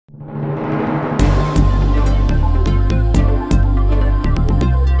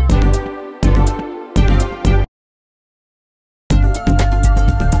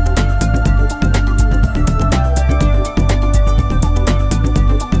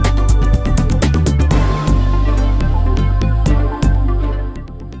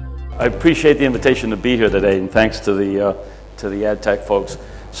I appreciate the invitation to be here today, and thanks to the ad tech folks.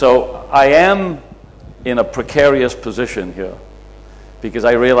 So I am in a precarious position here because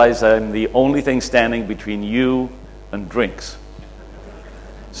I realize I'm the only thing standing between you and drinks.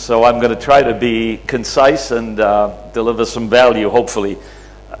 So I'm going to try to be concise and deliver some value, hopefully.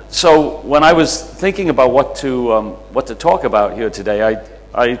 So when I was thinking about what to talk about here today,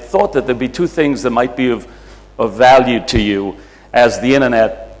 I thought that there'd be two things that might be of value to you as the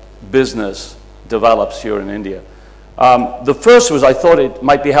internet business develops here in India. The first was I thought it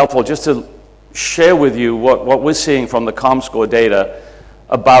might be helpful just to share with you what we're seeing from the comScore data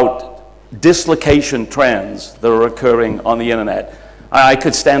about dislocation trends that are occurring on the internet. I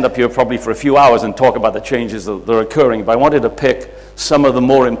could stand up here probably for a few hours and talk about the changes that are occurring, but I wanted to pick some of the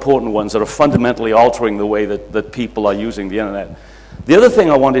more important ones that are fundamentally altering the way that people are using the internet. The other thing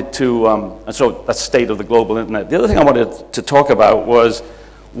I wanted to, and so that's state of the global internet. The other thing I wanted to talk about was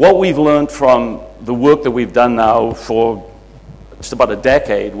what we've learned from the work that we've done now for just about a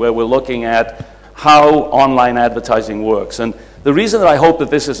decade, where we're looking at how online advertising works. And the reason that I hope that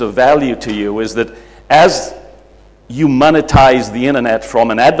this is of value to you is that as you monetize the internet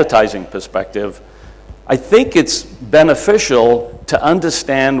from an advertising perspective, I think it's beneficial to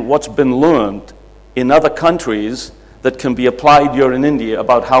understand what's been learned in other countries that can be applied here in India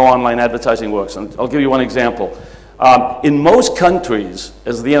about how online advertising works. And I'll give you one example. In most countries,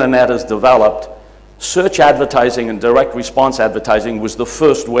 as the internet has developed, search advertising and direct response advertising was the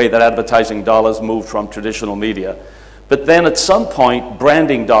first way that advertising dollars moved from traditional media. But then at some point,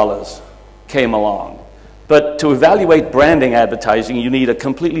 branding dollars came along. But to evaluate branding advertising, you need a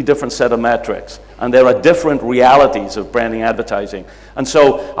completely different set of metrics. And there are different realities of branding advertising. And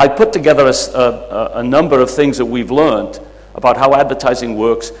so I put together a number of things that we've learned about how advertising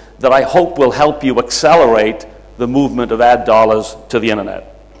works that I hope will help you accelerate the movement of ad dollars to the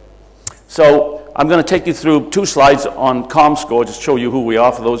internet. So I'm going to take you through 2 slides on comScore, just show you who we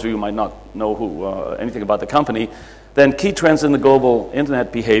are for those of you who might not know anything about the company. Then key trends in the global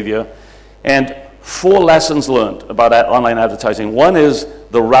internet behavior, and 4 lessons learned about online advertising. One is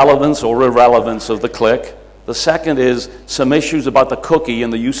the relevance or irrelevance of the click. The second is some issues about the cookie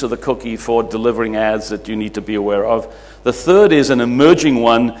and the use of the cookie for delivering ads that you need to be aware of. The third is an emerging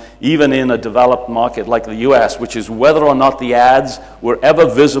one, even in a developed market like the US, which is whether or not the ads were ever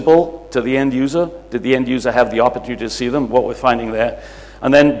visible to the end user. Did the end user have the opportunity to see them? What we're finding there.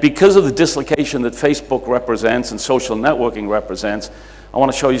 And then because of the dislocation that Facebook represents and social networking represents, I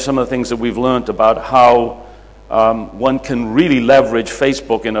want to show you some of the things that we've learned about how one can really leverage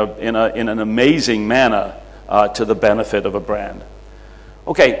Facebook in an amazing manner to the benefit of a brand.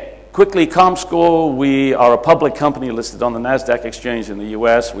 Okay, quickly, comScore, we are a public company listed on the NASDAQ exchange in the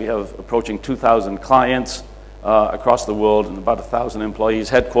US. We have approaching 2,000 clients across the world and about 1,000 employees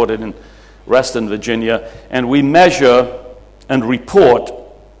headquartered in Reston, Virginia. And we measure and report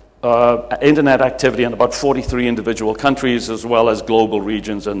internet activity in about 43 individual countries, as well as global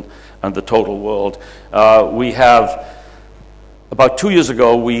regions and the total world. We have, about 2 years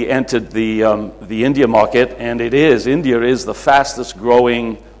ago, we entered the India market, and India is the fastest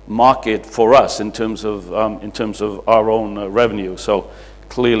growing market for us in terms of our own revenue. So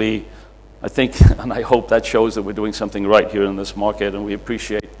clearly, I think, and I hope that shows that we're doing something right here in this market, and we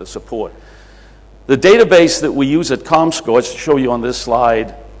appreciate the support. The database that we use at comScore, to show you on this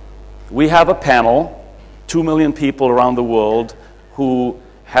slide, we have a panel, 2 million people around the world who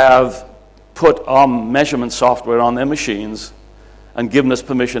have put our measurement software on their machines and given us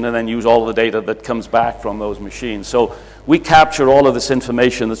permission and then use all the data that comes back from those machines. So we capture all of this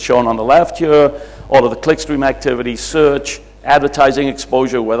information that's shown on the left here, all of the clickstream activity, search, advertising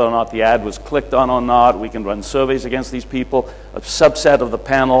exposure, whether or not the ad was clicked on or not. We can run surveys against these people. A subset of the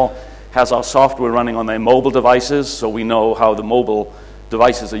panel has our software running on their mobile devices, so we know how the mobile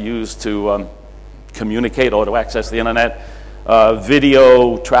devices are used to communicate or to access the internet.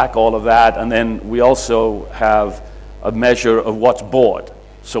 Video, track all of that, and then we also have a measure of what's bought.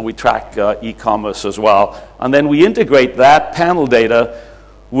 So we track e-commerce as well. And then we integrate that panel data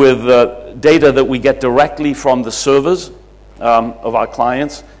with data that we get directly from the servers of our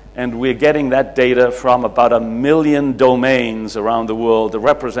clients, and we're getting that data from about 1 million domains around the world that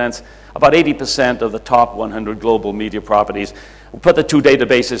represents about 80% of the top 100 global media properties. We put the 2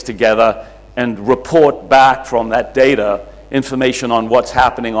 databases together and report back from that data information on what's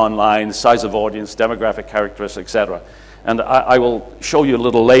happening online, size of audience, demographic characteristics, etc. And I will show you a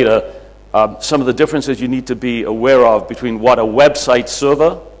little later some of the differences you need to be aware of between what a website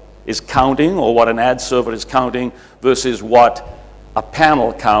server is counting or what an ad server is counting versus what a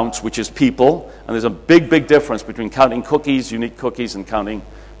panel counts, which is people. And there's a big, big difference between counting cookies, unique cookies, and counting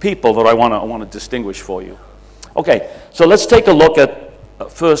people that I want to distinguish for you. Okay, so let's take a look at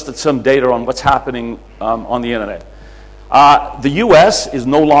first at some data on what's happening on the internet. The US is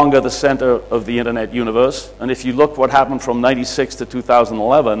no longer the center of the internet universe, and if you look what happened from 96 to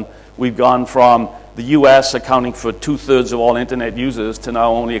 2011, we've gone from the US accounting for 2/3 of all internet users to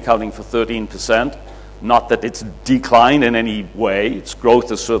now only accounting for 13%. Not that it's declined in any way, its growth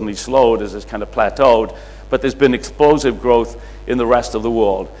has certainly slowed as it's kind of plateaued, but there's been explosive growth in the rest of the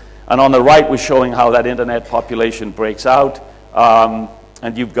world. And on the right, we're showing how that internet population breaks out.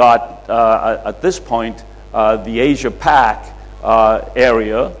 And you've got, at this point, the Asia-Pac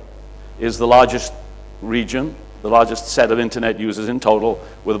area is the largest region, the largest set of internet users in total,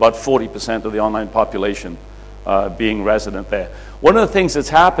 with about 40% of the online population being resident there. One of the things that's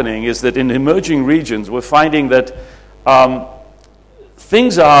happening is that in emerging regions, we're finding that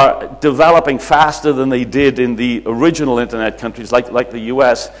things are developing faster than they did in the original internet countries like the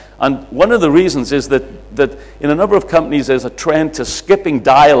US. And one of the reasons is that in a number of companies there's a trend to skipping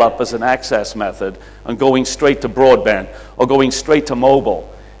dial-up as an access method and going straight to broadband or going straight to mobile.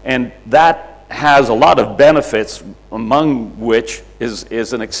 And that has a lot of benefits, among which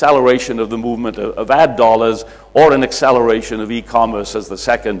is an acceleration of the movement of ad dollars or an acceleration of e-commerce as the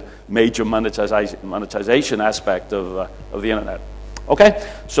second major monetization aspect of the internet. Okay,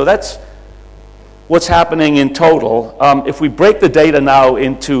 so that's what's happening in total. If we break the data now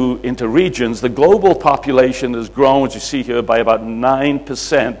into regions, the global population has grown, as you see here, by about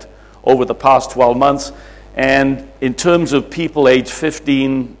 9% over the past 12 months. And in terms of people aged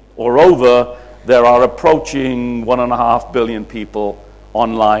 15 or over, there are approaching 1.5 billion people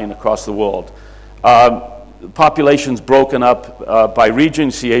online across the world. The population's broken up by region.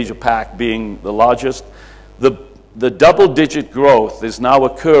 You see Asia-Pac being the largest. The double-digit growth is now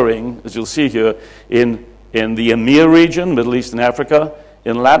occurring, as you'll see here, in the EMEA region, Middle East and Africa,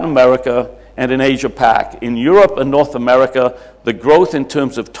 in Latin America, and in Asia-Pac. In Europe and North America, the growth in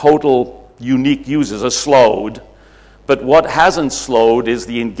terms of total unique users has slowed. But what hasn't slowed is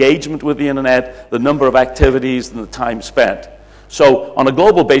the engagement with the internet, the number of activities, and the time spent. So on a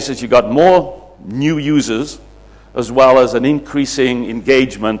global basis, you've got more new users, as well as an increasing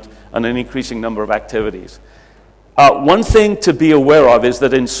engagement and an increasing number of activities. One thing to be aware of is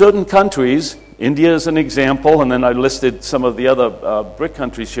that in certain countries, India is an example, and then I listed some of the other BRIC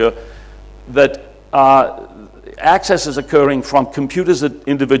countries here, that access is occurring from computers that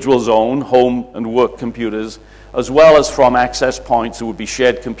individuals own, home and work computers, as well as from access points that would be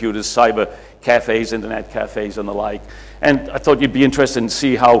shared computers, cyber cafes, internet cafes, and the like. And I thought you'd be interested in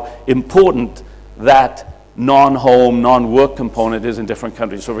see how important that non-home, non-work component is in different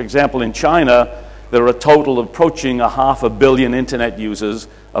countries. So for example, in China, there are a total of approaching 500 million internet users.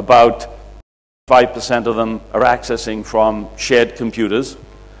 About 5% of them are accessing from shared computers.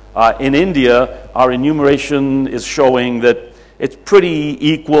 In India, our enumeration is showing that it's pretty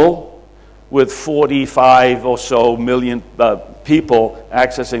equal, with 45 or so million people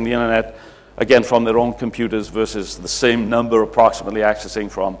accessing the internet, again, from their own computers versus the same number approximately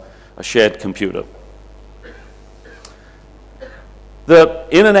accessing from a shared computer. The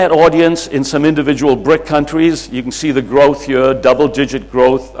internet audience in some individual BRIC countries, you can see the growth here, double-digit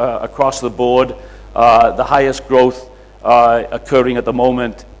growth across the board. The highest growth occurring at the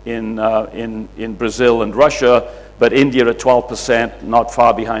moment in Brazil and Russia, but India at 12%, not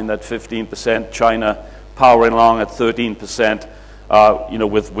far behind that 15%. China powering along at 13%, you know,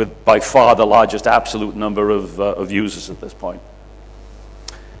 with by far the largest absolute number of users at this point.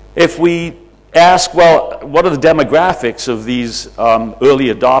 If we ask, well, what are the demographics of these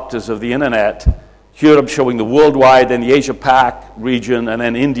early adopters of the internet? Here I'm showing the worldwide, then the Asia-Pac region, and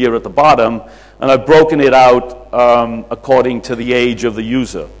then India at the bottom, and I've broken it out according to the age of the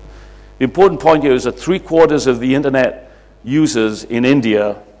user. The important point here is that 3/4 of the internet users in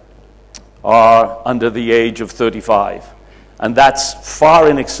India are under the age of 35. And that's far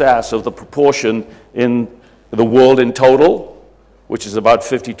in excess of the proportion in the world in total, which is about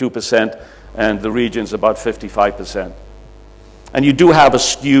 52%, and the region's about 55%. And you do have a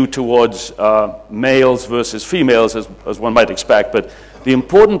skew towards males versus females, as one might expect. But the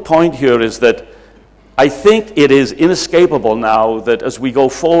important point here is that I think it is inescapable now that as we go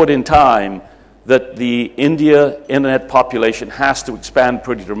forward in time, that the India internet population has to expand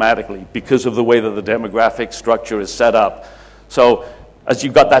pretty dramatically because of the way that the demographic structure is set up. So as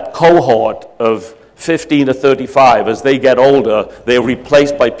you've got that cohort of 15 to 35, as they get older, they're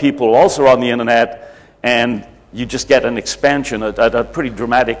replaced by people also on the internet, and you just get an expansion at a pretty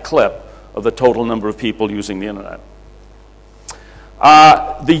dramatic clip of the total number of people using the internet.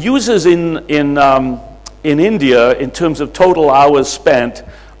 The users in India, in terms of total hours spent,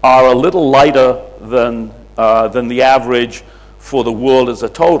 are a little lighter than the average for the world as a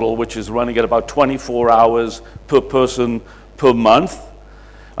total, which is running at about 24 hours per person per month.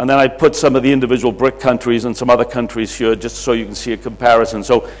 And then I put some of the individual BRIC countries and some other countries here just so you can see a comparison.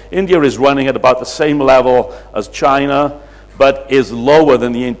 So India is running at about the same level as China, but is lower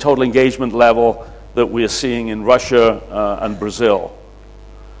than the total engagement level that we're seeing in Russia and Brazil.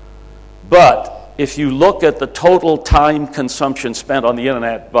 But if you look at the total time consumption spent on the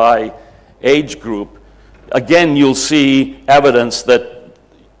internet by age group, again, you'll see evidence that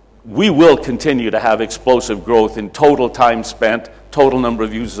we will continue to have explosive growth in total time spent, total number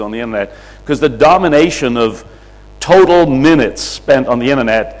of users on the internet, because the domination of total minutes spent on the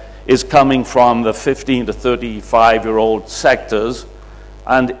internet is coming from the 15 to 35-year-old sectors,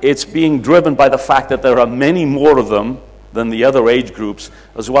 and it's being driven by the fact that there are many more of them than the other age groups,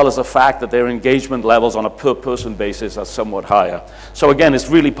 as well as the fact that their engagement levels on a per-person basis are somewhat higher. So again, it's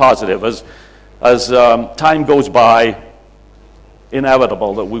really positive. As time goes by,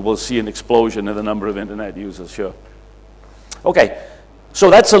 inevitable that we will see an explosion in the number of internet users here. Okay, so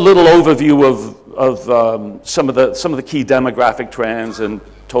that's a little overview of some of the key demographic trends and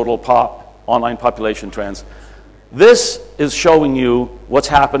total online population trends. This is showing you what's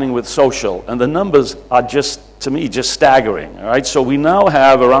happening with social, and the numbers are just, to me, just staggering. All right, so we now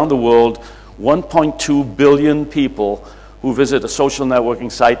have around the world 1.2 billion people who visit a social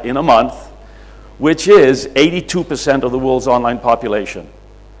networking site in a month, which is 82% of the world's online population.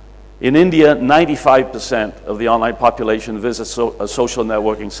 In India, 95% of the online population visits a social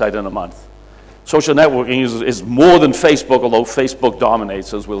networking site in a month. Social networking is more than Facebook, although Facebook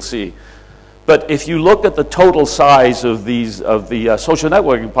dominates, as we'll see. But if you look at the total size of the social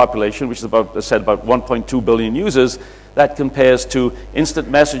networking population, which is about, as I said, about 1.2 billion users, that compares to instant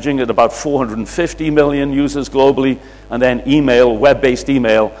messaging at about 450 million users globally, and then email, web-based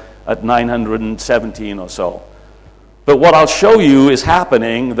email, at 917 or so. But what I'll show you is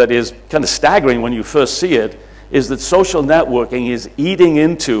happening that is kind of staggering when you first see it, is that social networking is eating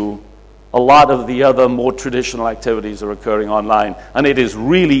into a lot of the other more traditional activities that are occurring online. And it is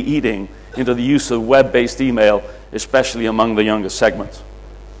really eating into the use of web-based email, especially among the younger segments.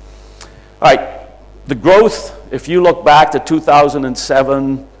 All right, the growth, if you look back to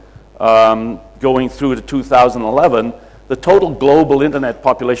 2007, going through to 2011, the total global internet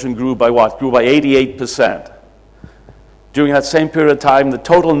population grew by what? Grew by 88%. During that same period of time, the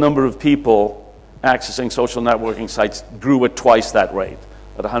total number of people accessing social networking sites grew at twice that rate,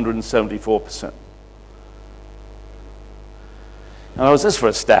 at 174%. Now, how's this for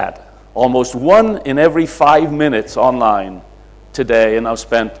a stat? Almost 1 in every 5 minutes online today are now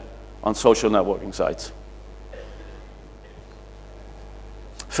spent on social networking sites.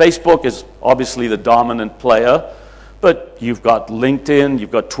 Facebook is obviously the dominant player, but you've got LinkedIn,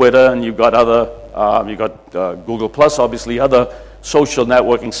 you've got Twitter, and you've got other, Google Plus, obviously, other social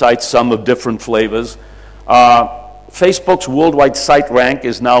networking sites, some of different flavors. Facebook's worldwide site rank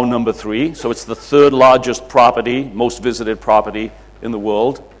is now number 3, so it's the 3rd largest property, most visited property in the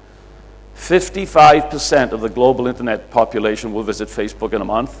world. 55% of the global internet population will visit Facebook in a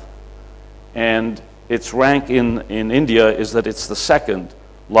month, and its rank in India is that it's the 2nd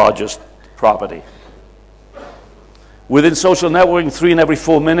largest property. Within social networking, 3 in every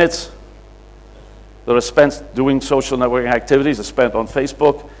 4 minutes that are spent doing social networking activities are spent on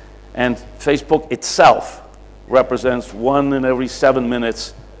Facebook, and Facebook itself represents 1 in every 7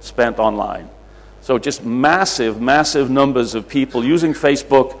 minutes spent online. So just massive, massive numbers of people using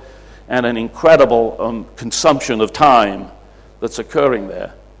Facebook and an incredible consumption of time that's occurring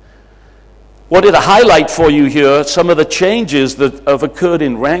there. Wanted to highlight for you here some of the changes that have occurred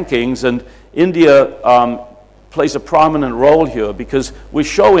in rankings, and India plays a prominent role here because we're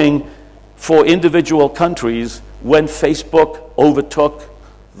showing for individual countries when Facebook overtook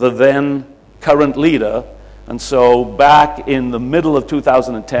the then current leader. And so back in the middle of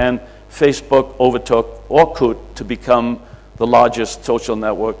 2010, Facebook overtook Orkut to become the largest social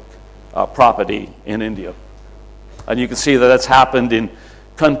network property in India. And you can see that that's happened in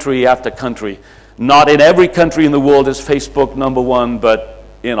country after country. Not in every country in the world is Facebook number 1, but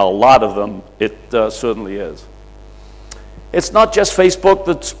in a lot of them it certainly is. It's not just Facebook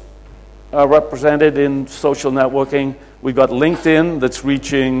that's represented in social networking. We've got LinkedIn that's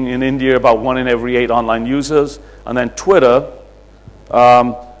reaching in India about 1 in every 8 online users, and then Twitter,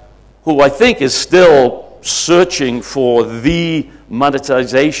 who I think is still searching for the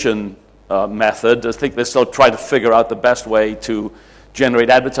monetization method. I think they're still trying to figure out the best way to generate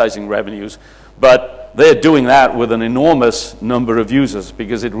advertising revenues. But they're doing that with an enormous number of users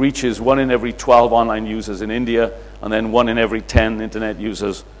because it reaches 1 in every 12 online users in India, and then 1 in every 10 internet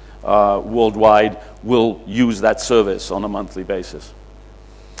users worldwide will use that service on a monthly basis.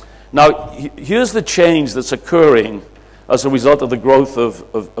 Now, here's the change that's occurring as a result of the growth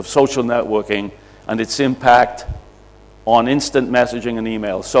of social networking and its impact on instant messaging and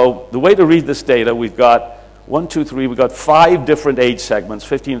email. So the way to read this data, we've got 1, 2, 3, we've got 5 different age segments,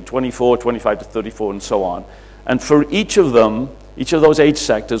 15 to 24, 25 to 34, and so on. And for each of them, each of those age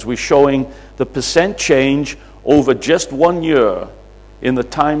sectors, we're showing the percent change over just 1 year in the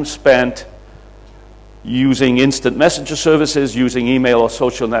time spent using instant messenger services, using email or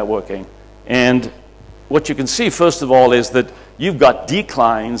social networking. And what you can see, first of all, is that you've got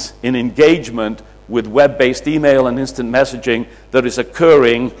declines in engagement with web-based email and instant messaging that is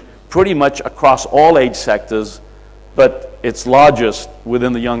occurring pretty much across all age sectors, but it's largest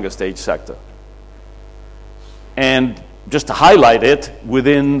within the youngest age sector. And just to highlight it,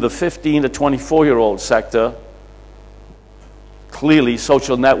 within the 15 to 24-year-old sector, clearly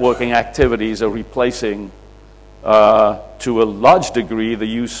social networking activities are replacing, to a large degree, the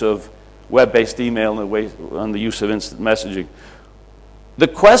use of web-based email and the use of instant messaging. The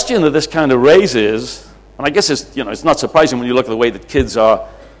question that this kind of raises, and I guess it's not surprising when you look at the way that kids are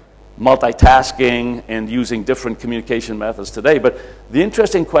multitasking and using different communication methods today, but the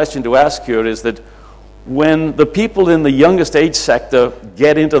interesting question to ask here is that when the people in the youngest age sector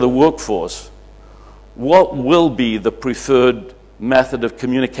get into the workforce, what will be the preferred method of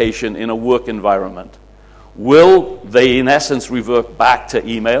communication in a work environment? Will they, in essence, revert back to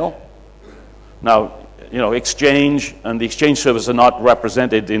email? Now, Exchange and the Exchange service are not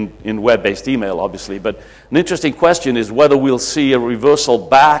represented in web-based email, obviously, but an interesting question is whether we'll see a reversal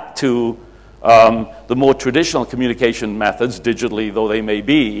back to the more traditional communication methods, digitally though they may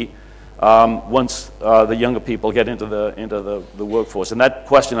be, once the younger people get into the workforce. And that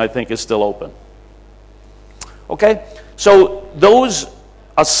question, I think, is still open. Okay, so those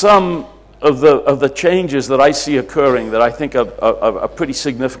are some of the changes that I see occurring that I think are pretty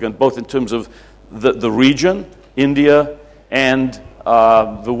significant, both in terms of the region, India, and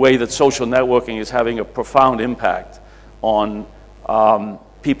the way that social networking is having a profound impact on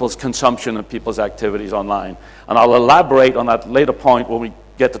people's consumption and people's activities online. And I'll elaborate on that later point when we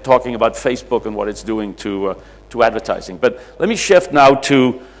get to talking about Facebook and what it's doing to advertising. But let me shift now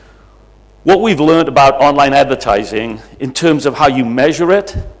to what we've learned about online advertising in terms of how you measure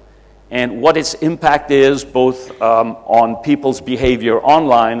it and what its impact is both on people's behavior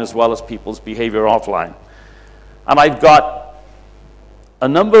online as well as people's behavior offline. And I've got a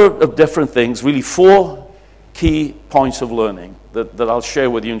number of different things, really 4 key points of learning that I'll share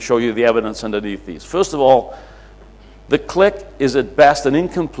with you and show you the evidence underneath these. First of all, the click is at best an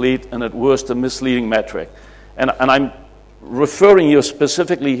incomplete and at worst a misleading metric. And I'm referring you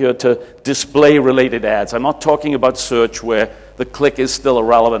specifically here to display-related ads. I'm not talking about search where the click is still a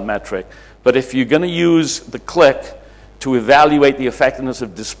relevant metric. But if you're going to use the click to evaluate the effectiveness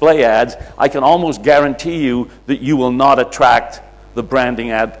of display ads, I can almost guarantee you that you will not attract the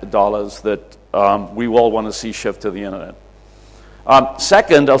branding ad dollars that we all want to see shift to the internet.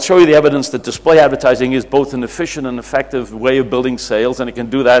 Second, I'll show you the evidence that display advertising is both an efficient and effective way of building sales, and it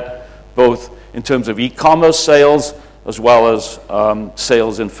can do that both in terms of e-commerce sales as well as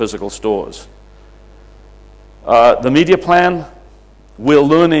sales in physical stores. The media plan, we're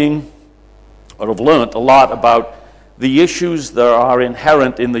learning, or have learned a lot about the issues that are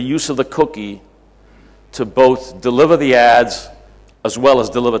inherent in the use of the cookie to both deliver the ads as well as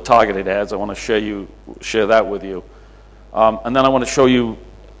deliver targeted ads. I want to share that with you. And then I want to show you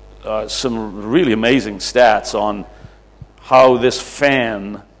some really amazing stats on how this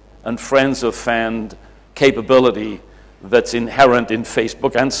fan and friends of fan capability that's inherent in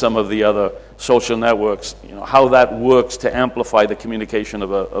Facebook and some of the other social networks, how that works to amplify the communication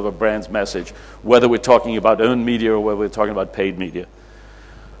of a brand's message, whether we're talking about earned media or whether we're talking about paid media.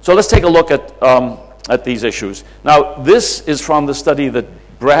 So let's take a look at these issues. Now, this is from the study that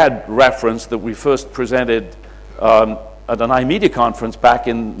Brad referenced that we first presented at an iMedia conference back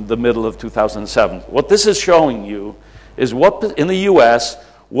in the middle of 2007. What this is showing you is what, in the US,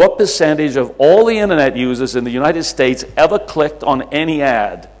 what percentage of all the internet users in the United States ever clicked on any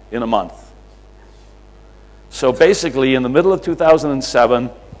ad in a month. So basically, in the middle of 2007,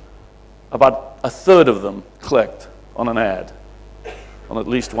 about a third of them clicked on an ad, on at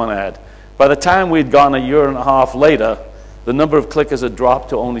least one ad. By the time we'd gone a year and a half later, the number of clickers had dropped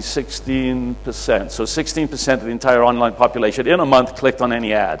to only 16%. So 16% of the entire online population in a month clicked on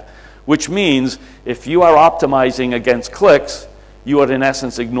any ad, which means if you are optimizing against clicks, you are in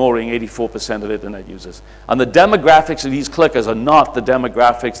essence ignoring 84% of internet users. And the demographics of these clickers are not the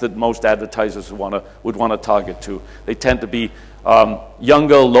demographics that most advertisers would want to target to. They tend to be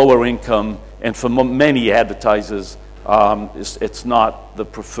younger, lower income, and for many advertisers, it's not the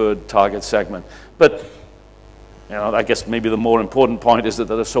preferred target segment. But I guess maybe the more important point is that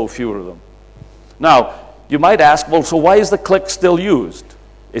there are so few of them. Now, you might ask, well, so why is the click still used?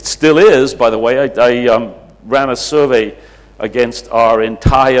 It still is, by the way. I ran a survey against our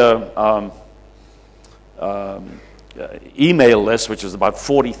entire email list, which is about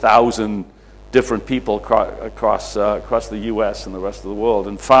 40,000 different people across the US and the rest of the world,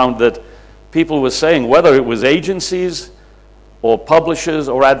 and found that people were saying, whether it was agencies or publishers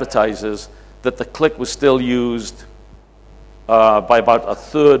or advertisers, that the click was still used by about a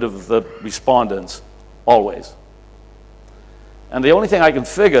third of the respondents, always. And the only thing I can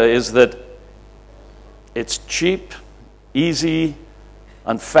figure is that it's cheap, easy,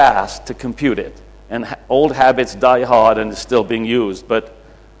 and fast to compute it. And old habits die hard and it's still being used. But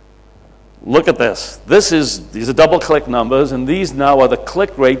look at this. These are double-click numbers, and these now are the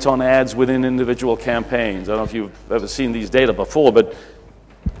click rates on ads within individual campaigns. I don't know if you've ever seen these data before, but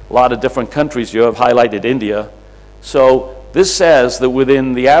a lot of different countries, you have highlighted India. So this says that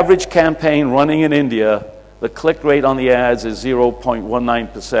within the average campaign running in India, the click rate on the ads is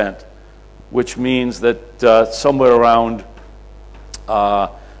 0.19%, which means that somewhere around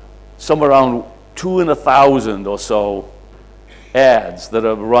 2 in 1,000 or so ads that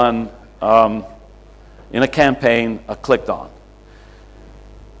are run in a campaign are clicked on.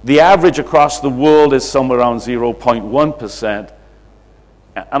 The average across the world is somewhere around 0.1%.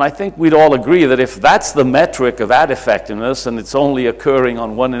 And I think we'd all agree that if that's the metric of ad effectiveness and it's only occurring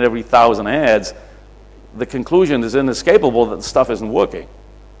on 1 in every 1,000 ads, the conclusion is inescapable that the stuff isn't working.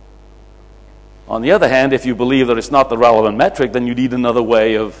 On the other hand, if you believe that it's not the relevant metric, then you need another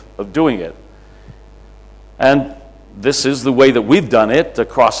way of doing it. And this is the way that we've done it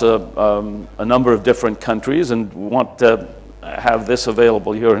across a number of different countries, and we want to have this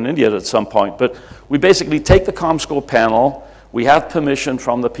available here in India at some point. But we basically take the comScore panel. We have permission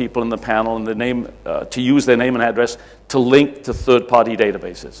from the people in the panel and the name, to use their name and address to link to third-party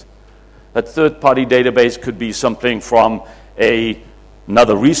databases. That third-party database could be something from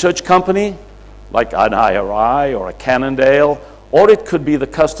another research company, like an IRI or a Cannondale, or it could be the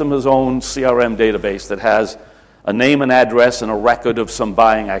customer's own CRM database that has a name and address and a record of some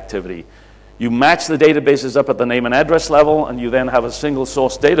buying activity. You match the databases up at the name and address level, and you then have a single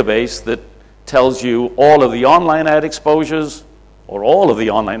source database that tells you all of the online ad exposures, or all of the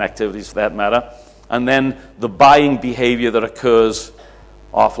online activities for that matter, and then the buying behavior that occurs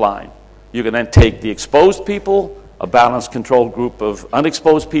offline. You can then take the exposed people, a balanced control group of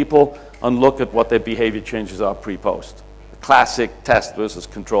unexposed people, and look at what their behavior changes are pre-post. Classic test versus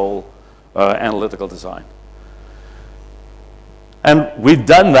control analytical design. And we've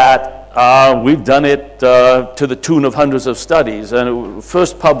done that. We've done it to the tune of hundreds of studies. And it was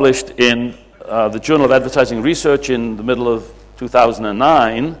first published in the Journal of Advertising Research in the middle of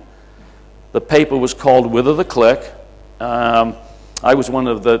 2009. The paper was called Wither the Click. I was one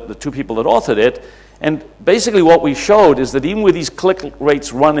of the two people that authored it. And basically what we showed is that even with these click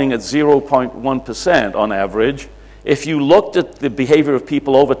rates running at 0.1% on average, if you looked at the behavior of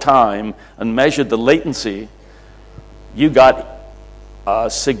people over time and measured the latency, you got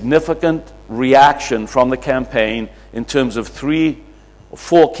a significant reaction from the campaign in terms of 3 or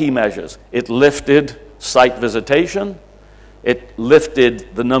 4 key measures. It lifted site visitation, it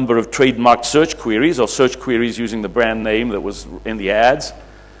lifted the number of trademarked search queries or search queries using the brand name that was in the ads,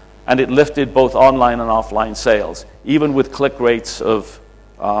 and it lifted both online and offline sales, even with click rates of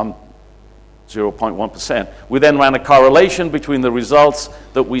 0.1%. We then ran a correlation between the results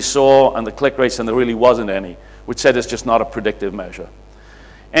that we saw and the click rates, and there really wasn't any, which said it's just not a predictive measure.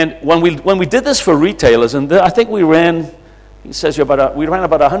 And when we did this for retailers, and I think we ran, he says here, we ran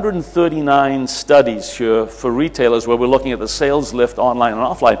about 139 studies here for retailers where we're looking at the sales lift online and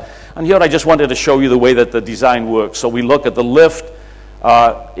offline. And here I just wanted to show you the way that the design works. So we look at the lift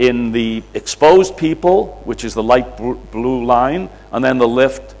in the exposed people, which is the light blue line, and then the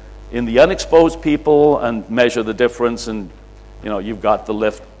lift in the unexposed people, and measure the difference, and you've got the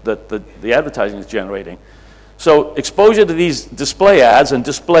lift that the advertising is generating. So exposure to these display ads, and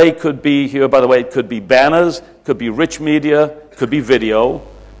display could be here, by the way, it could be banners, could be rich media, could be video.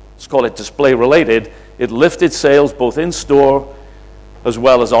 Let's call it display related. It lifted sales both in store as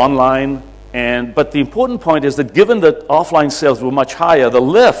well as online. But the important point is that given that offline sales were much higher, the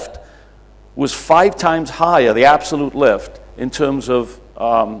lift was 5 times higher, the absolute lift, in terms of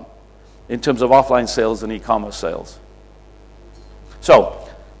offline sales than e-commerce sales. So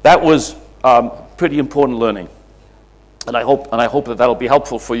that was pretty important learning. And I hope that that'll be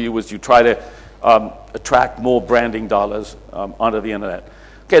helpful for you as you try to attract more branding dollars onto the internet.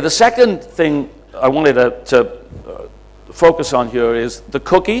 Okay, the second thing I wanted to focus on here is the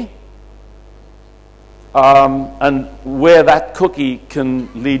cookie, and where that cookie can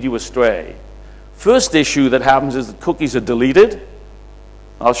lead you astray. First issue that happens is that cookies are deleted.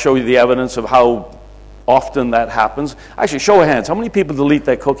 I'll show you the evidence of how often that happens. Actually, show of hands, how many people delete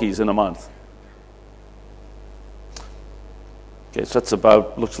their cookies in a month? Okay, so that's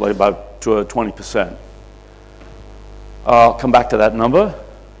about, looks like about 20%. I'll come back to that number.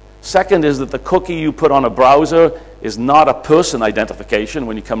 Second is that the cookie you put on a browser is not a person identification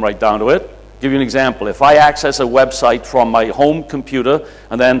when you come right down to it. I'll give you an example. If I access a website from my home computer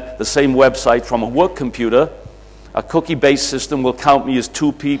and then the same website from a work computer, a cookie-based system will count me as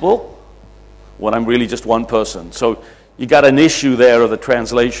two people when I'm really just one person. So you got an issue there of the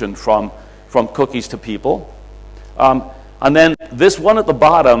translation from cookies to people. And then this one at the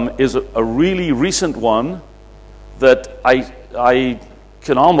bottom is a really recent one that I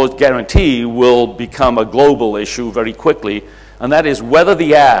can almost guarantee will become a global issue very quickly, and that is whether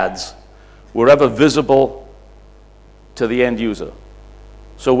the ads were ever visible to the end user.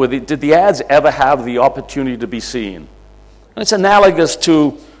 So did the ads ever have the opportunity to be seen? And it's analogous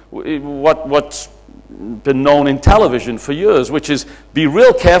to what's been known in television for years, which is be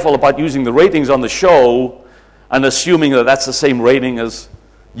real careful about using the ratings on the show and assuming that that's the same rating as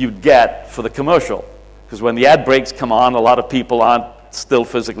you'd get for the commercial. Because when the ad breaks come on, a lot of people aren't still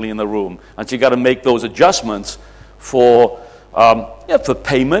physically in the room. And so you got to make those adjustments for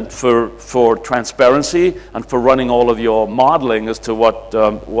payment, for transparency, and for running all of your modeling as to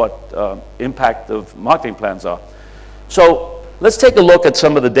what impact of marketing plans are. So let's take a look at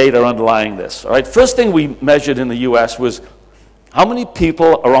some of the data underlying this. All right, first thing we measured in the US was how many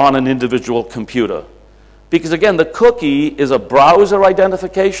people are on an individual computer. Because again, the cookie is a browser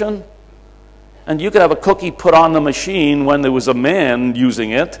identification, and you could have a cookie put on the machine when there was a man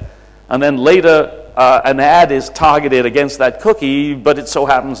using it, and then later an ad is targeted against that cookie, but it so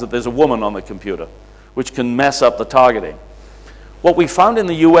happens that there's a woman on the computer, which can mess up the targeting. What we found in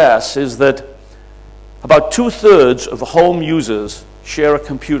the US is that about 2/3 of the home users share a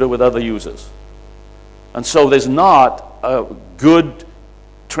computer with other users. And so there's not a good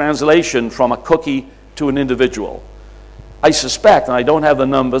translation from a cookie to an individual. I suspect, and I don't have the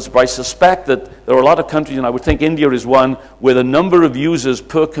numbers, but I suspect that there are a lot of countries, and I would think India is one, where the number of users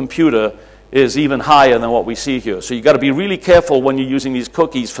per computer is even higher than what we see here. So you've got to be really careful when you're using these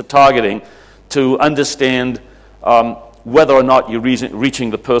cookies for targeting to understand whether or not you're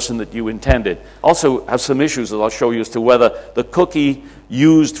reaching the person that you intended. Also have some issues that I'll show you as to whether the cookie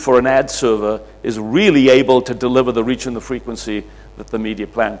used for an ad server is really able to deliver the reach and the frequency that the media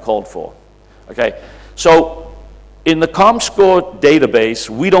plan called for. Okay, so in the comScore database,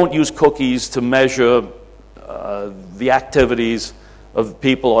 we don't use cookies to measure the activities of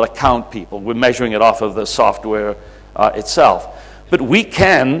people or to count people. We're measuring it off of the software itself. But we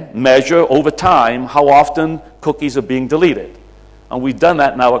can measure over time how often cookies are being deleted. And we've done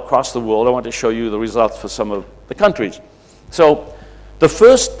that now across the world. I want to show you the results for some of the countries. So the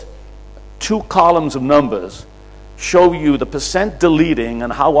first two columns of numbers show you the percent deleting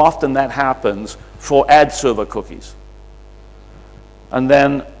and how often that happens for ad server cookies. And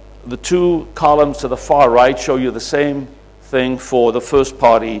then the two columns to the far right show you the same thing for the first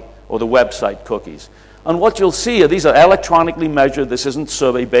party or the website cookies. And what you'll see are these are electronically measured. This isn't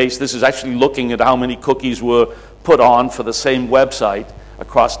survey-based. This is actually looking at how many cookies were put on for the same website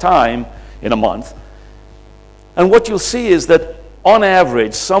across time in a month. And what you'll see is that on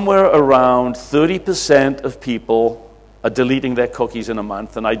average, somewhere around 30% of people are deleting their cookies in a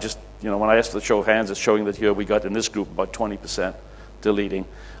month. And I just, when I asked for the show of hands, it's showing that here we got in this group about 20% deleting.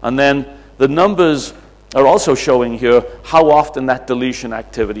 And then the numbers are also showing here how often that deletion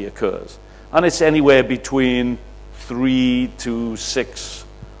activity occurs. And it's anywhere between 3 to 6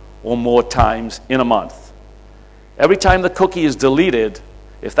 or more times in a month. Every time the cookie is deleted,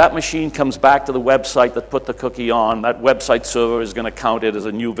 if that machine comes back to the website that put the cookie on, that website server is going to count it as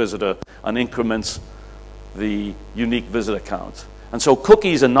a new visitor and increments the unique visitor count. And so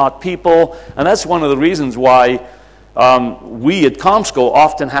cookies are not people, and that's one of the reasons why we at comScore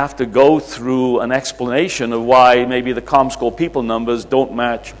often have to go through an explanation of why maybe the comScore people numbers don't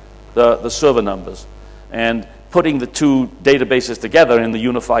match the server numbers. And putting the two databases together in the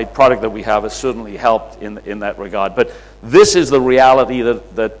unified product that we have has certainly helped in that regard. But this is the reality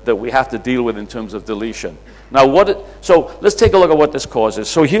that we have to deal with in terms of deletion. Now, so let's take a look at what this causes.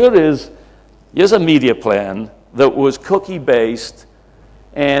 So here's a media plan that was cookie-based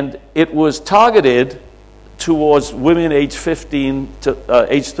And it was targeted towards women age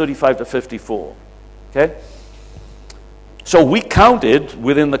 35 to 54, okay? So we counted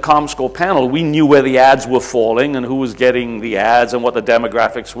within the comScore panel, we knew where the ads were falling and who was getting the ads and what the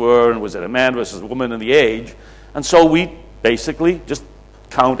demographics were, and was it a man versus a woman and the age. And so we basically just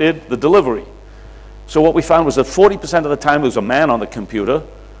counted the delivery. So what we found was that 40% of the time it was a man on the computer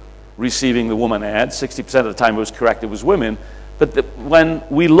receiving the woman ad, 60% of the time it was correct, it was women. But when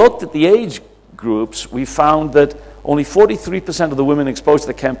we looked at the age groups, we found that only 43% of the women exposed to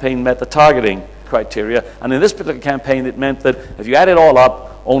the campaign met the targeting criteria. And in this particular campaign, it meant that if you add it all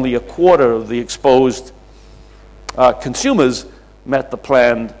up, only a quarter of the exposed consumers met the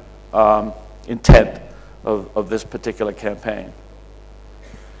planned intent of this particular campaign.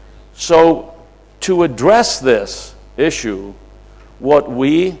 So to address this issue, what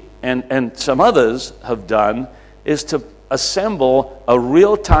we and some others have done is to assemble a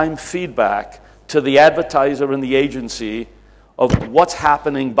real-time feedback to the advertiser and the agency of what's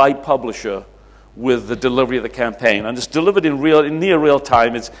happening by publisher with the delivery of the campaign. And it's delivered in near real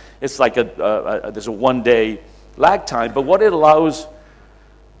time. It's like there's a one-day lag time. But what it allows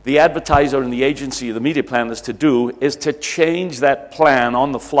the advertiser and the agency, the media planners, to do is to change that plan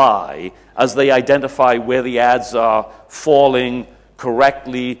on the fly as they identify where the ads are falling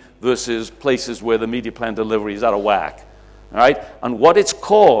correctly versus places where the media plan delivery is out of whack. All right? And what it's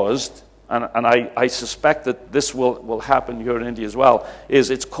caused, and I suspect that this will happen here in India as well, is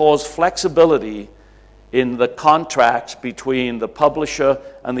it's caused flexibility in the contracts between the publisher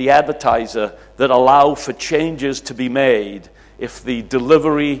and the advertiser that allow for changes to be made if the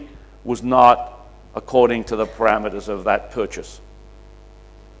delivery was not according to the parameters of that purchase.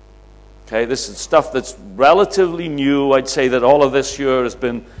 Okay, this is stuff that's relatively new. I'd say that all of this here has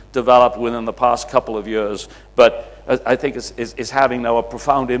been developed within the past couple of years, but I think is having now a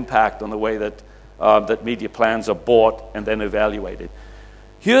profound impact on the way that, that media plans are bought and then evaluated.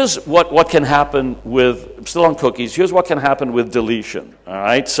 Here's what can happen with, still on cookies, here's what can happen with deletion, all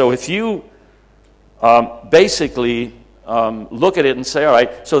right? So if you basically look at it and say, all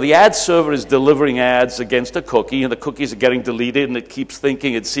right, so the ad server is delivering ads against a cookie, and the cookies are getting deleted, and it keeps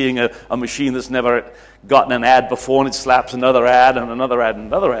thinking it's seeing a machine that's never gotten an ad before, and it slaps another ad and another ad and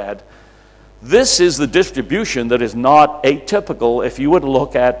another ad. This is the distribution that is not atypical if you were to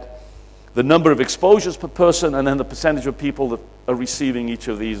look at the number of exposures per person and then the percentage of people that are receiving each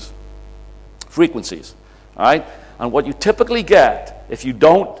of these frequencies. All right? And what you typically get, if you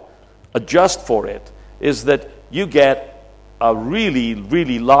don't adjust for it, is that you get a really,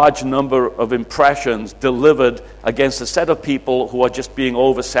 really large number of impressions delivered against a set of people who are just being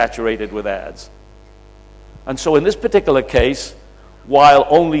oversaturated with ads. And so in this particular case, while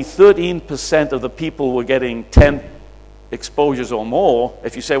only 13% of the people were getting 10 exposures or more,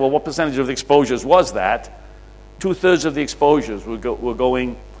 if you say, well, what percentage of the exposures was that? 2/3 of the exposures were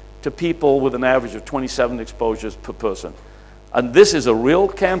going to people with an average of 27 exposures per person. And this is a real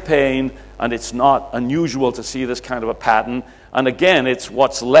campaign, and it's not unusual to see this kind of a pattern. And again, it's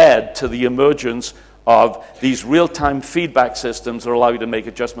what's led to the emergence of these real-time feedback systems that allow you to make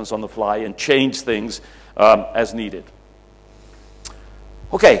adjustments on the fly and change things as needed.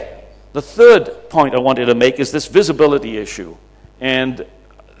 Okay, the third point I wanted to make is this visibility issue. And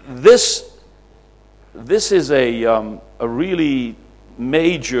this is a really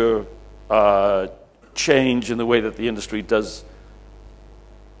major change in the way that the industry does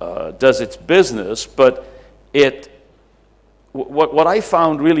its business. But what I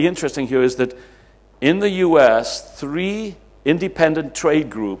found really interesting here is that in the US, 3 independent trade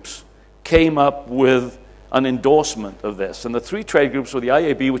groups came up with an endorsement of this. And the 3 trade groups were the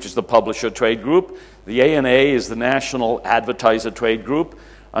IAB, which is the publisher trade group, the ANA is the national advertiser trade group,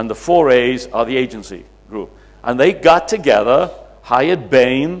 and the 4As are the agency group. And they got together, hired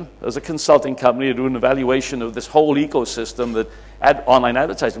Bain as a consulting company to do an evaluation of this whole ecosystem that online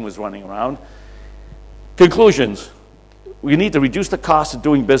advertising was running around. Conclusions: we need to reduce the cost of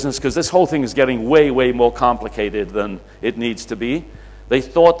doing business because this whole thing is getting way, way more complicated than it needs to be. They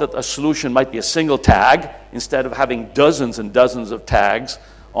thought that a solution might be a single tag instead of having dozens and dozens of tags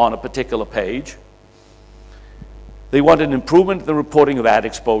on a particular page. They wanted an improvement in the reporting of ad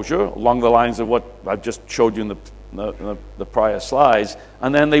exposure along the lines of what I've just showed you in the prior slides.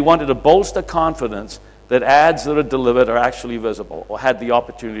 And then they wanted to bolster confidence that ads that are delivered are actually visible or had the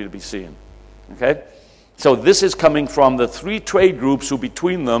opportunity to be seen. Okay? So this is coming from the 3 trade groups who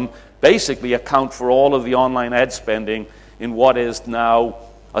between them basically account for all of the online ad spending in what is now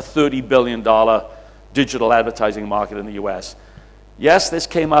a $30 billion digital advertising market in the US. Yes, this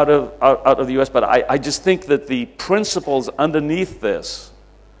came out of the US, but I just think that the principles underneath this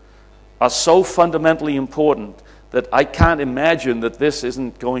are so fundamentally important that I can't imagine that this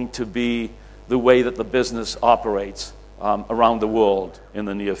isn't going to be the way that the business operates around the world in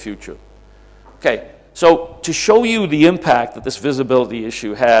the near future. Okay, so to show you the impact that this visibility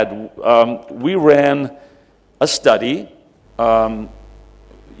issue had, we ran a study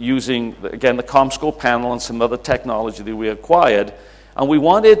using, again, the comScore panel and some other technology that we acquired, and we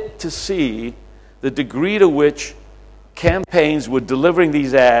wanted to see the degree to which campaigns were delivering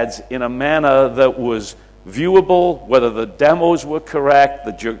these ads in a manner that was viewable, whether the demos were correct,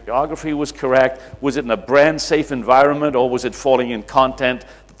 the geography was correct, was it in a brand-safe environment, or was it falling in content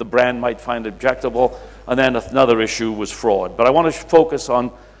that the brand might find objectionable, and then another issue was fraud. But I want to focus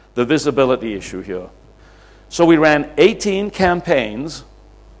on the visibility issue here. So we ran 18 campaigns,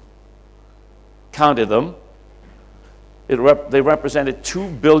 counted them. They represented 2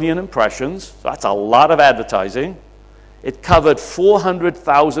 billion impressions, so that's a lot of advertising. It covered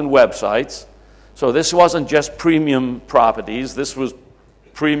 400,000 websites. So this wasn't just premium properties. This was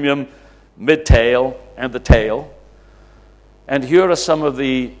premium, mid-tail, and the tail. And here are some of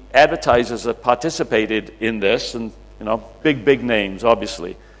the advertisers that participated in this, and big names,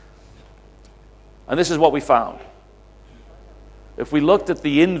 obviously. And this is what we found. If we looked at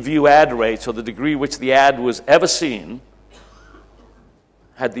the in-view ad rates, or the degree which the ad was ever seen,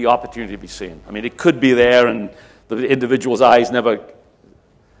 had the opportunity to be seen. I mean, it could be there, and the individual's eyes never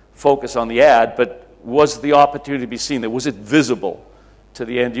focus on the ad, but was the opportunity to be seen there? Was it visible to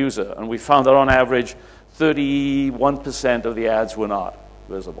the end user? And we found that on average, 31% of the ads were not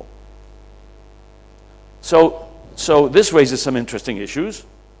visible. So this raises some interesting issues,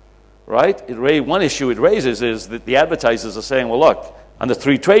 right? One issue it raises is that the advertisers are saying, well, look, and the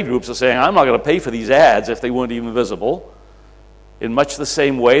three trade groups are saying, I'm not going to pay for these ads if they weren't even visible. In much the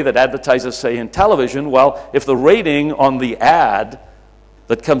same way that advertisers say in television, well, if the rating on the ad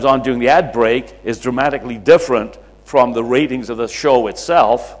that comes on during the ad break is dramatically different from the ratings of the show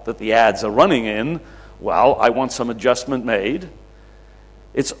itself that the ads are running in, well, I want some adjustment made.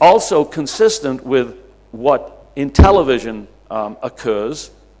 It's also consistent with what in television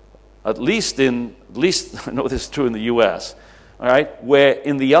occurs, at least I know this is true in the US, all right, where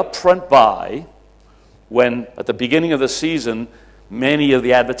in the upfront buy, when at the beginning of the season, many of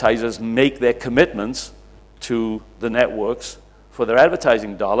the advertisers make their commitments to the networks for their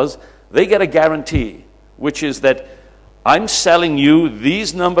advertising dollars, they get a guarantee, which is that I'm selling you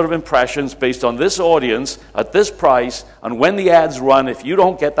these number of impressions based on this audience at this price, and when the ads run, if you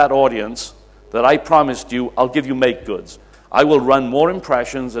don't get that audience that I promised you, I'll give you make goods. I will run more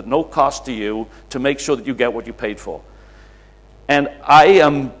impressions at no cost to you to make sure that you get what you paid for. And I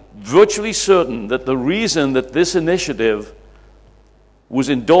am virtually certain that the reason that this initiative was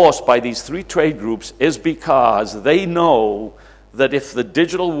endorsed by these three trade groups is because they know that if the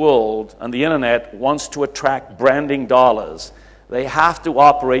digital world and the internet wants to attract branding dollars, they have to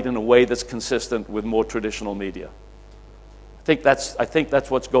operate in a way that's consistent with more traditional media. I think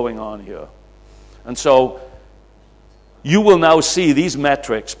that's what's going on here. And so you will now see these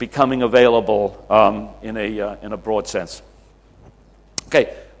metrics becoming available in a broad sense.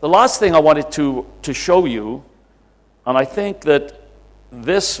 Okay, the last thing I wanted to show you, and I think that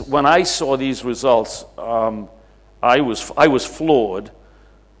this, when I saw these results, I was floored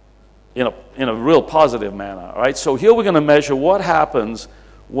in a real positive manner. Right? So here we're going to measure what happens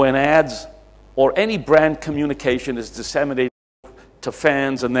when ads or any brand communication is disseminated to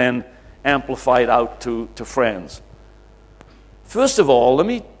fans and then amplified out to friends. First of all, let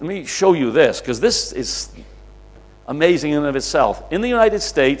me show you this, because this is amazing in and of itself. In the United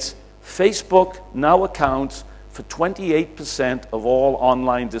States, Facebook now accounts for 28% of all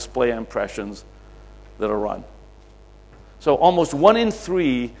online display impressions that are run. So almost 1 in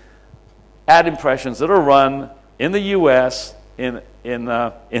 3 ad impressions that are run in the US in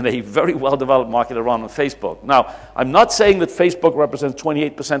a very well-developed market are run on Facebook. Now, I'm not saying that Facebook represents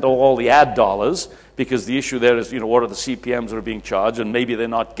 28% of all the ad dollars, because the issue there is, what are the CPMs that are being charged, and maybe they're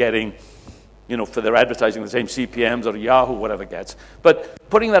not getting, for their advertising the same CPMs or Yahoo, whatever gets. But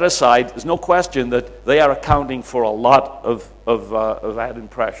putting that aside, there's no question that they are accounting for a lot of ad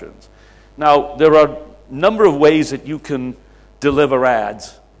impressions. Now, there are a number of ways that you can deliver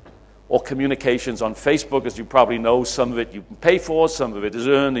ads or communications on Facebook. As you probably know, some of it you can pay for, some of it is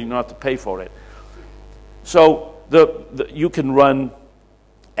earned, and you don't have to pay for it. So you can run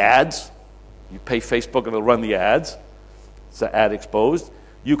ads. You pay Facebook and they'll run the ads. It's ad exposed.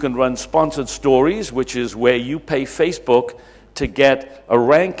 You can run sponsored stories, which is where you pay Facebook to get a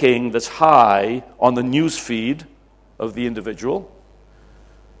ranking that's high on the news feed of the individual.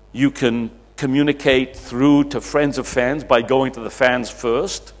 You can communicate through to friends of fans by going to the fans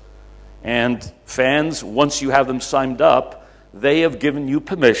first. And fans, once you have them signed up, they have given you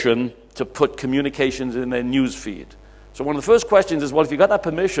permission to put communications in their news feed. So one of the first questions is, well, if you got that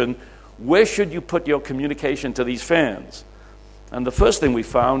permission, where should you put your communication to these fans? And the first thing we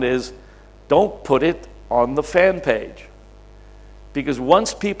found is, don't put it on the fan page. Because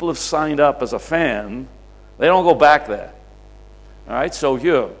once people have signed up as a fan, they don't go back there. All right, so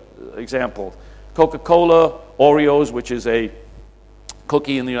here, example, Coca-Cola, Oreos, which is a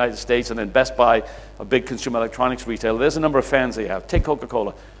cookie in the United States, and then Best Buy, a big consumer electronics retailer. There's a number of fans they have. Take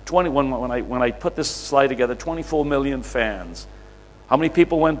Coca-Cola. When I put this slide together, 24 million fans. How many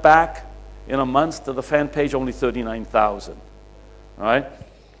people went back in a month to the fan page? Only 39,000. All right?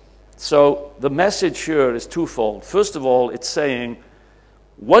 So the message here is twofold. First of all, it's saying,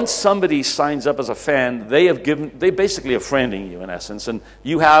 once somebody signs up as a fan, they basically are friending you in essence, and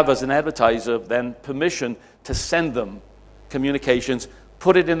you have, as an advertiser, then permission to send them communications.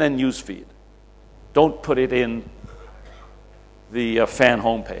 Put it in their news feed. Don't put it in the fan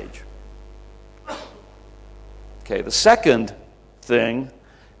homepage. Okay, the second thing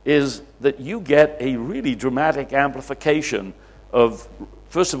is that you get a really dramatic amplification of,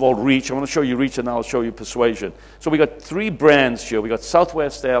 first of all, reach. I want to show you reach, and then I'll show you persuasion. So we got three brands here. We got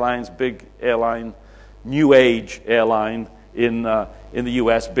Southwest Airlines, big airline, new age airline in the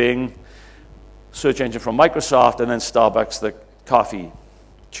US, Bing, search engine from Microsoft, and then Starbucks, the coffee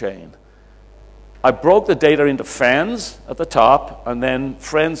chain. I broke the data into fans at the top and then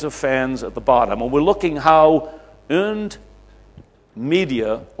friends of fans at the bottom. And we're looking how earned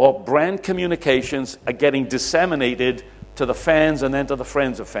media or brand communications are getting disseminated to the fans and then to the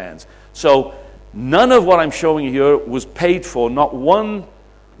friends of fans. So none of what I'm showing you here was paid for. Not one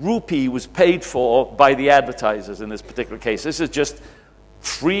rupee was paid for by the advertisers in this particular case. This is just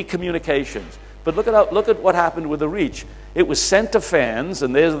free communications. But look at what happened with the reach. It was sent to fans,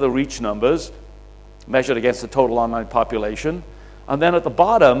 and there's the reach numbers, measured against the total online population. And then at the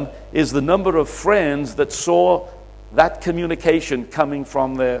bottom is the number of friends that saw that communication coming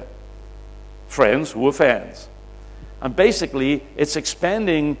from their friends who were fans. And basically, it's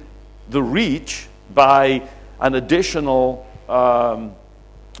expanding the reach by an additional 33%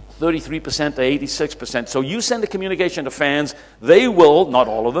 to 86%. So you send a communication to fans, they will, not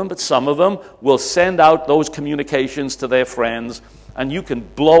all of them, but some of them, will send out those communications to their friends, and you can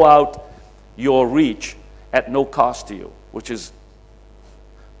blow out your reach at no cost to you, which is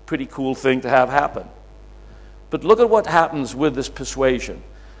a pretty cool thing to have happen. But look at what happens with this persuasion.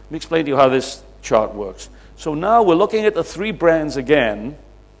 Let me explain to you how this chart works. So now we're looking at the three brands again.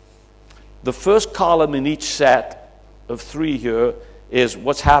 The first column in each set of three here is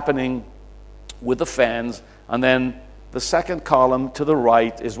what's happening with the fans, and then the second column to the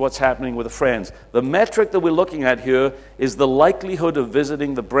right is what's happening with the friends. The metric that we're looking at here is the likelihood of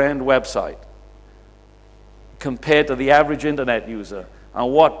visiting the brand website compared to the average internet user.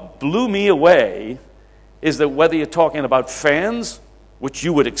 And what blew me away is that whether you're talking about fans, which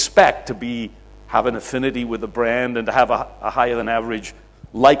you would expect to have an affinity with the brand and to have a higher than average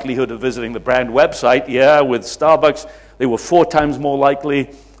likelihood of visiting the brand website, yeah, with Starbucks, they were 4 times more likely,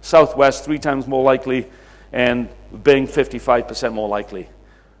 Southwest 3 times more likely, and Bing 55% more likely.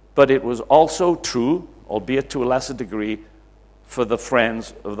 But it was also true, albeit to a lesser degree, for the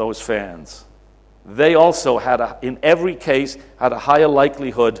friends of those fans. They also had, in every case, had a higher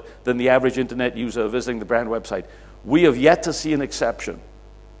likelihood than the average internet user visiting the brand website. We have yet to see an exception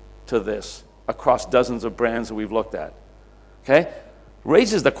to this across dozens of brands that we've looked at. Okay?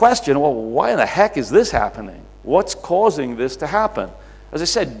 Raises the question, well, why in the heck is this happening? What's causing this to happen? As I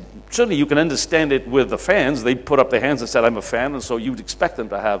said, certainly you can understand it with the fans. They put up their hands and said, I'm a fan, and so you'd expect them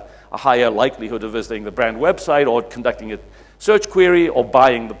to have a higher likelihood of visiting the brand website or conducting a search query or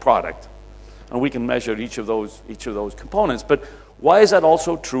buying the product. And we can measure each of those components. But why is that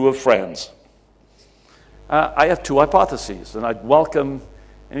also true of friends? I have 2 hypotheses, and I'd welcome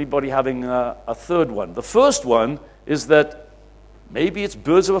anybody having a third one. The first one is that maybe it's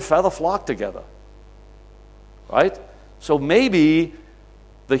birds of a feather flock together, right? So maybe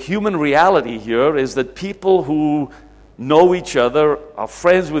the human reality here is that people who know each other, are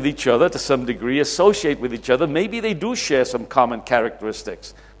friends with each other to some degree, associate with each other, maybe they do share some common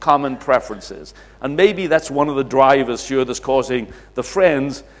characteristics, common preferences. And maybe that's one of the drivers here that's causing the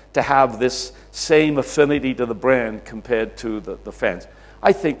friends to have this same affinity to the brand compared to the fans.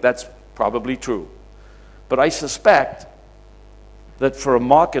 I think that's probably true. But I suspect that for a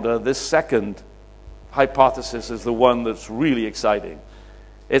marketer, this second hypothesis is the one that's really exciting.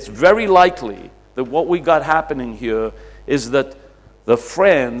 It's very likely that what we got happening here is that the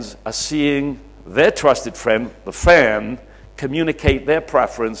friends are seeing their trusted friend, the fan, communicate their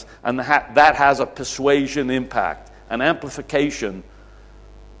preference, and that has a persuasion impact, an amplification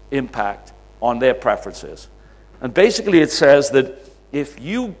impact on their preferences. And basically it says that if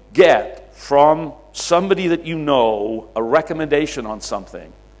you get from somebody that you know a recommendation on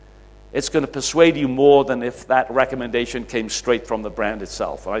something, it's going to persuade you more than if that recommendation came straight from the brand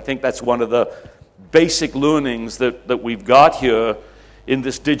itself. And I think that's one of the basic learnings that we've got here in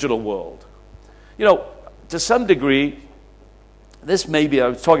this digital world. You know, to some degree, this may be, I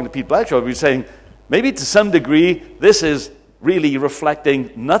was talking to Pete Blackshaw, we were saying, maybe to some degree, this is really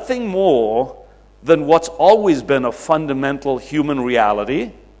reflecting nothing more than what's always been a fundamental human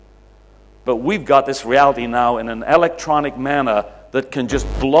reality, but we've got this reality now in an electronic manner that can just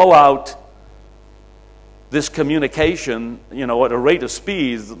blow out this communication, you know, at a rate of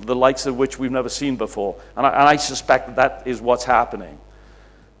speed, the likes of which we've never seen before. And I suspect that is what's happening.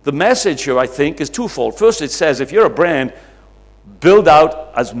 The message here, I think, is twofold. First, it says, if you're a brand, build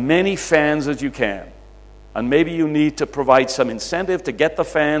out as many fans as you can. And maybe you need to provide some incentive to get the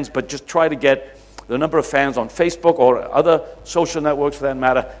fans, but just try to get the number of fans on Facebook or other social networks, for that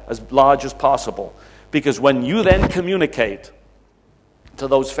matter, as large as possible. Because when you then communicate to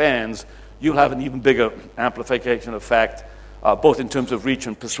those fans, you'll have an even bigger amplification effect, both in terms of reach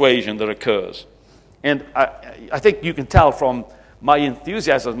and persuasion that occurs. And I think you can tell from my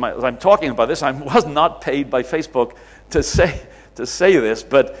enthusiasm as I'm talking about this, I was not paid by Facebook to say this,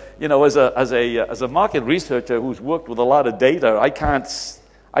 but you know, as a market researcher who's worked with a lot of data, I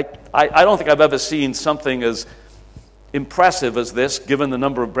don't think I've ever seen something as impressive as this, given the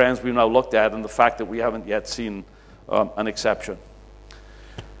number of brands we've now looked at and the fact that we haven't yet seen an exception.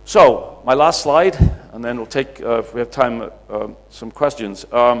 So, my last slide, and then we'll take, if we have time, some questions.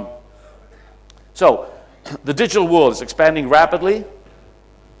 So, the digital world is expanding rapidly,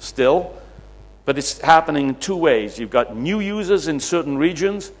 still, but it's happening in two ways. You've got new users in certain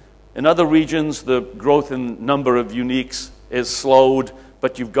regions. In other regions, the growth in number of uniques is slowed,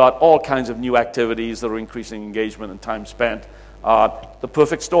 but you've got all kinds of new activities that are increasing engagement and time spent. The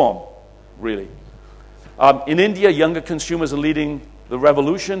perfect storm, really. In India, younger consumers are leading the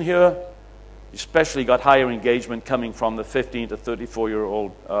revolution here. Especially got higher engagement coming from the 15 to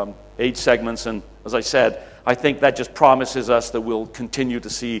 34-year-old age segments. And as I said, I think that just promises us that we'll continue to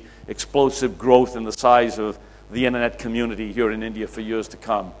see explosive growth in the size of the internet community here in India for years to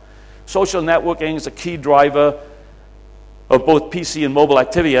come. Social networking is a key driver of both PC and mobile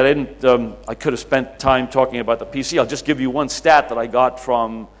activity. I could have spent time talking about the PC. I'll just give you one stat that I got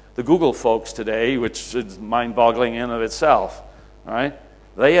from the Google folks today, which is mind-boggling in and of itself. All right?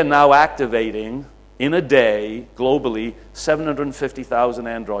 They are now activating, in a day, globally, 750,000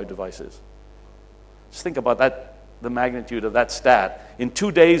 Android devices. Just think about that, the magnitude of that stat. In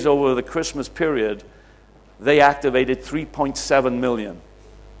 2 days over the Christmas period, they activated 3.7 million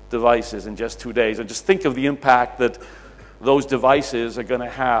devices in just 2 days. And just think of the impact that those devices are going to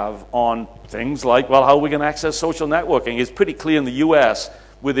have on things like, well, how are we going to access social networking? It's pretty clear in the US,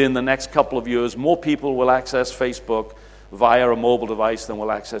 within the next couple of years, more people will access Facebook via a mobile device than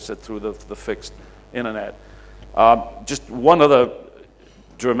will access it through the fixed internet. Just one other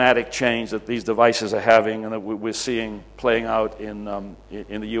dramatic change that these devices are having and that we're seeing playing out in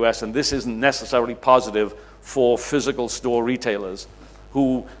the US, and this isn't necessarily positive for physical store retailers,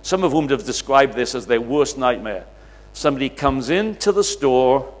 some of whom have described this as their worst nightmare. Somebody comes into the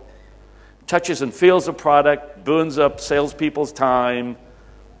store, touches and feels the product, burns up salespeople's time,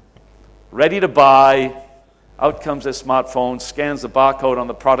 ready to buy. Out comes their smartphone, scans the barcode on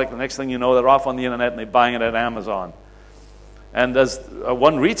the product. The next thing you know, they're off on the internet and they're buying it at Amazon. And as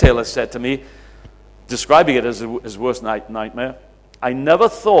one retailer said to me, describing it as his worst nightmare, I never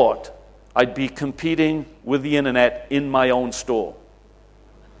thought I'd be competing with the internet in my own store.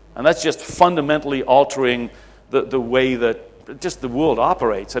 And that's just fundamentally altering the way that just the world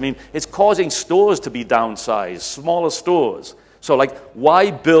operates. I mean, it's causing stores to be downsized, smaller stores. So like, why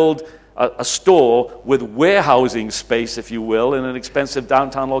build a store with warehousing space, if you will, in an expensive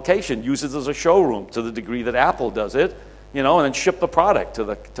downtown location? Use it as a showroom to the degree that Apple does it, you know, and then ship the product to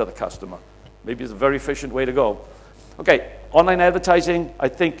the customer. Maybe it's a very efficient way to go. Okay, online advertising, I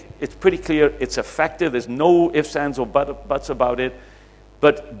think it's pretty clear it's effective. There's no ifs, ands, or buts about it,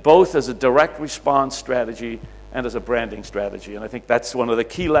 but both as a direct response strategy and as a branding strategy. And I think that's one of the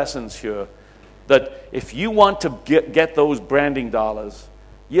key lessons here, that if you want to get those branding dollars,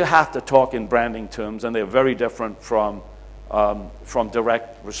 you have to talk in branding terms, and they're very different from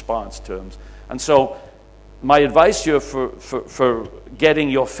direct response terms. And so my advice here for getting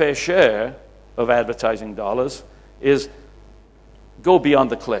your fair share of advertising dollars is go beyond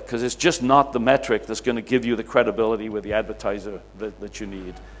the click, because it's just not the metric that's going to give you the credibility with the advertiser that you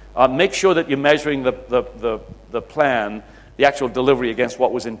need. Make sure that you're measuring the plan, the actual delivery against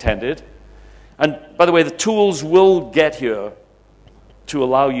what was intended. And by the way, the tools will get here to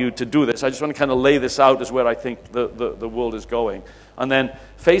allow you to do this. I just want to kind of lay this out as where I think the world is going. And then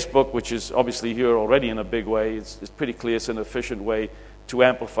Facebook, which is obviously here already in a big way, it's pretty clear it's an efficient way to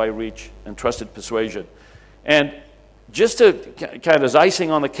amplify reach and trusted persuasion. And just to kind of as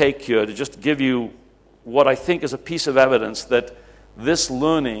icing on the cake here, to just give you what I think is a piece of evidence that this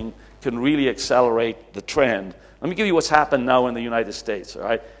learning can really accelerate the trend. Let me give you what's happened now in the United States, all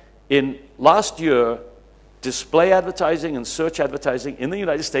right? In last year, display advertising and search advertising in the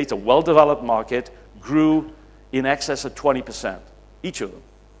United States, a well-developed market, grew in excess of 20%, each of them,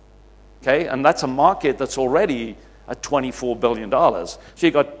 okay? And that's a market that's already at $24 billion. So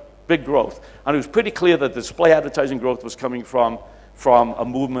you got big growth. And it was pretty clear that the display advertising growth was coming from a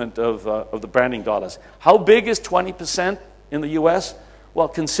movement of the branding dollars. How big is 20% in the US? Well,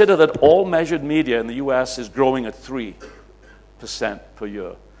 consider that all measured media in the US is growing at 3% per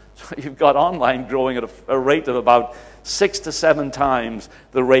year. So you've got online growing at a rate of about 6 to 7 times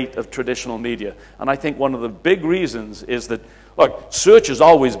the rate of traditional media. And I think one of the big reasons is that, look, search has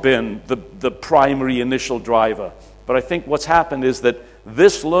always been the primary initial driver. But I think what's happened is that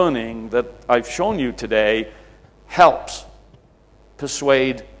this learning that I've shown you today helps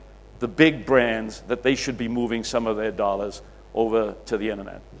persuade the big brands that they should be moving some of their dollars over to the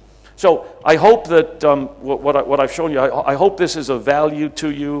internet. So I hope that what I've shown you, I hope this is of value to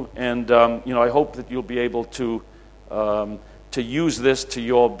you, and you know, I hope that you'll be able to use this to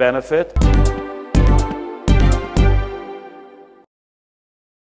your benefit.